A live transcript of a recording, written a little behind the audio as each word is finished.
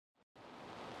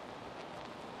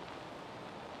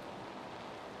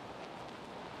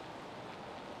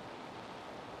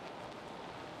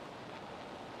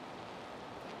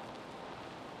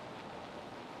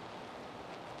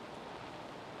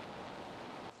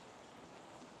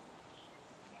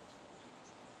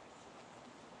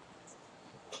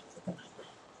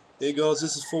Hey guys,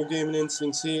 this is Full Gaming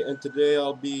Instincts here, and today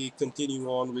I'll be continuing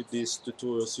on with this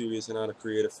tutorial series on how to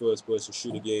create a first-person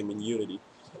shooter game in Unity.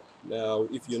 Now,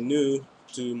 if you're new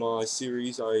to my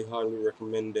series, I highly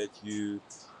recommend that you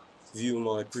view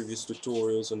my previous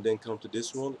tutorials and then come to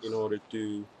this one in order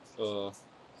to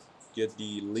get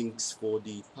the links for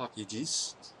the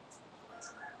packages.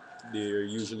 They're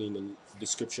usually in the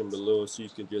description below, so you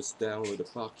can just download a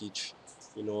package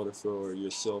in order for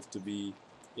yourself to be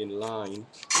in line,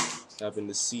 having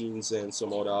the scenes and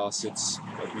some other assets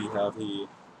that we have here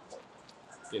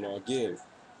in our game.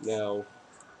 Now,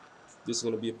 this is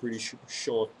going to be a pretty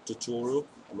short tutorial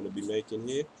I'm going to be making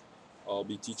here. I'll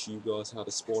be teaching you guys how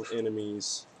to spawn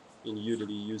enemies in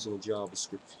Unity using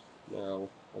JavaScript. Now,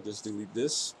 I'll just delete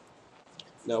this.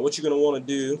 Now, what you're going to want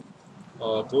to do,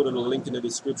 go to the link in the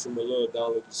description below,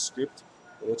 download the script,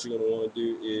 and what you're going to want to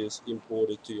do is import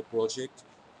it to your project.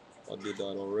 I did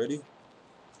that already,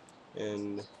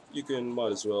 and you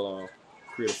might as well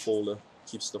create a folder,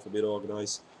 keep stuff a bit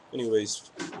organized. Anyways,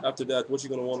 after that, what you're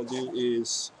going to want to do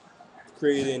is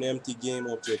create an empty game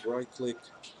object. Right click,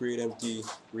 create empty,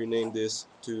 rename this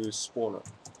to spawner.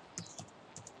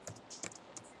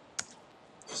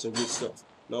 Some good stuff.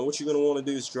 Now what you're going to want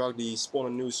to do is drag the spawner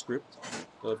new script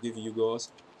that I've given you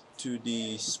guys to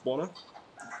the spawner.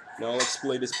 Now I'll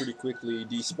explain this pretty quickly.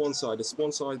 The spawn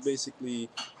side basically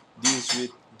deals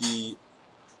with the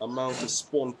amount of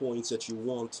spawn points that you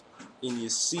want in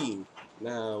your scene.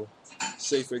 Now,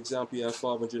 say for example you have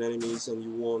 500 enemies and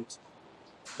you want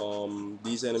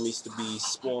these enemies to be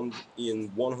spawned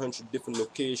in 100 different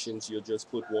locations. You'll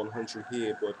just put 100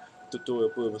 here, but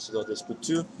tutorial purposes I'll just put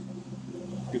 2.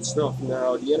 Good stuff.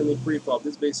 Now the enemy prefab,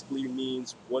 this basically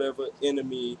means whatever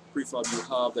enemy prefab you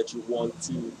have that you want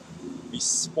to be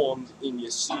spawned in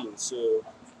your scene. So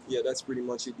yeah, that's pretty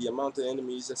much it. The amount of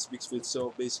enemies, that speaks for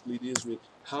itself. Basically deals with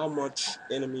how much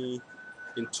enemy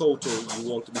in total you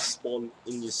want to be spawned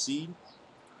in your scene.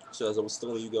 So as I was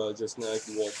telling you guys just now, if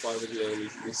you want 500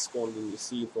 enemies to be spawned in your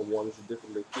scene from 100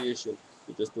 different locations,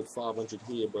 you just put 500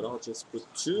 here, but I'll just put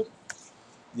 2.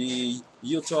 The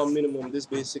yield time minimum, this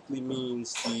basically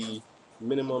means the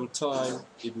minimum time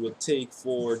it will take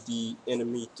for the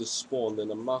enemy to spawn, and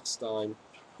the max time,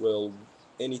 well,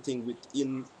 anything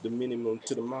within the minimum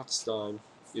to the max time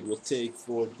it will take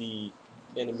for the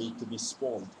enemy to be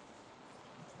spawned.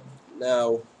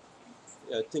 Now,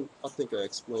 I think I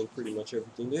explained pretty much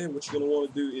everything there. What you're going to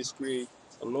want to do is create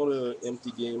another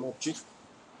empty game object,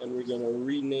 and we're going to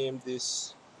rename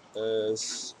this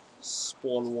as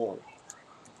spawn1.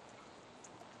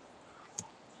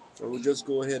 And we'll just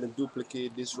go ahead and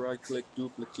duplicate this, right click,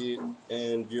 duplicate,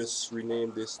 and just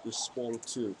rename this to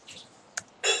spawn2.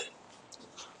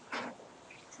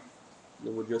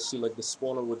 Then we'll just select the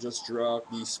spawner, we'll just drag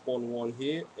the spawn1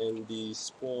 here and the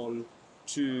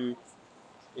spawn2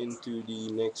 into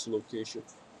the next location.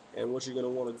 And what you're going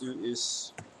to want to do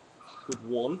is put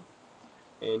 1,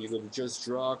 and you're going to just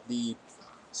drag the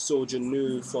soldier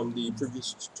new from the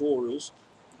previous tutorials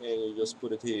and you just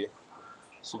put it here.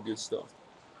 Some good stuff.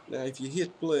 Now if you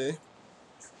hit play,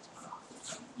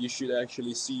 you should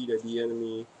actually see that the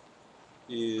enemy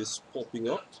is popping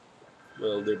up.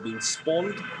 Well, they're being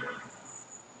spawned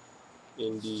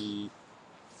in the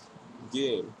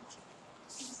game.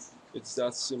 It's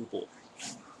that simple.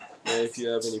 Now if you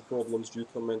have any problems, do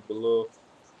comment below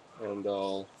and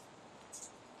I'll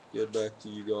get back to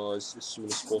you guys as soon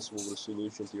as possible with a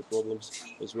solution to your problems,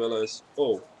 as well as,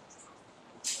 oh,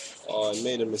 I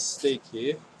made a mistake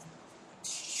here.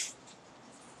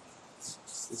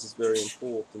 This is very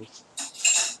important.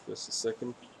 Just a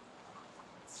second.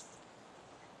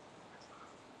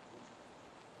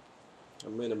 I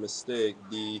made a mistake.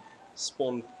 The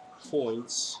spawn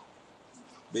points,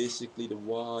 basically the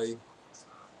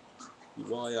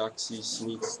y-axis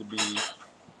needs to be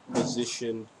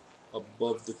positioned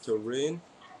above the terrain,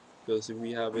 because if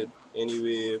we have it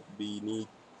anywhere beneath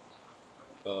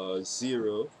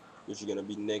 0, which is going to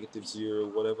be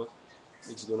 -0, whatever,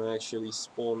 it's going to actually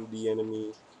spawn the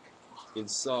enemy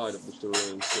inside of the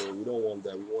terrain. So we don't want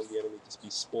that. We want the enemy to be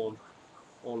spawned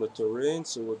on the terrain.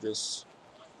 So we'll just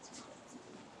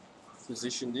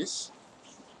position this.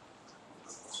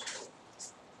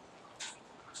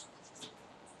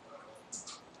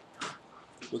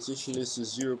 Position this to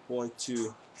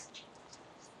 0.2,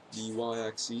 the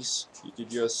y-axis. You could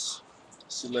just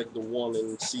select the one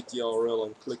in CTRL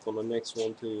and click on the next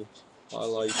one to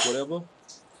highlight whatever.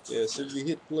 Yeah, so if you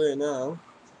hit play now,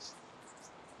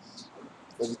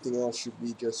 everything else should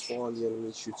be just fine. The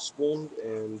enemy should spawn,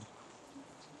 and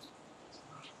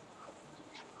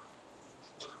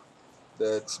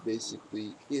that's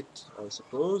basically it, I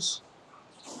suppose.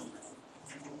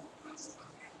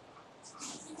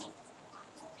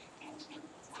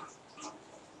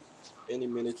 any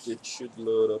minute it should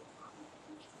load up,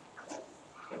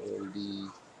 and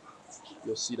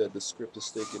you'll see that the script is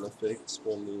taking effect,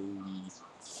 spawning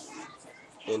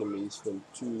the enemies from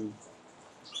 2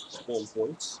 spawn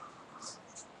points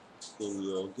in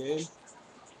your game.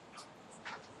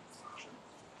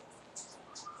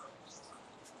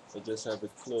 I just have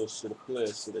it close to the player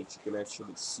so that you can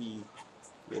actually see,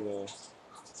 you know,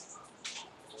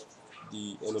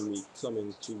 the enemy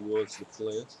coming towards the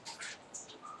player.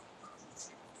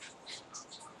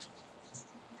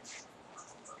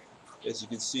 As you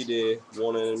can see there,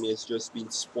 one enemy has just been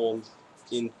spawned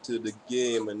into the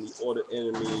game and the other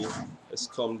enemy has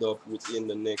come up within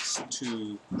the next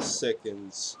 2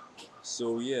 seconds.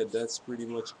 So yeah, that's pretty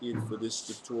much it for this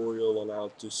tutorial on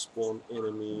how to spawn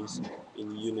enemies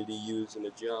in Unity using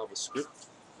a JavaScript.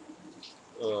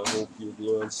 Hope you've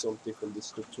learned something from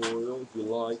this tutorial. If you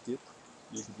liked it,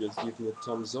 you can just give me a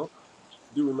thumbs up.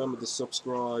 Do remember to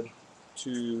subscribe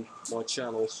to my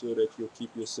channel so that you'll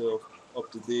keep yourself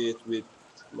up to date with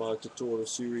my tutorial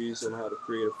series on how to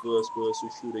create a first-person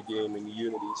shooter game in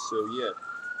Unity. So yeah,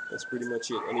 that's pretty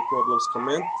much it. Any problems,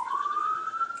 comment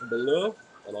below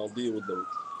and I'll deal with them.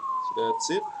 So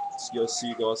that's it. See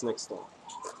you guys next time.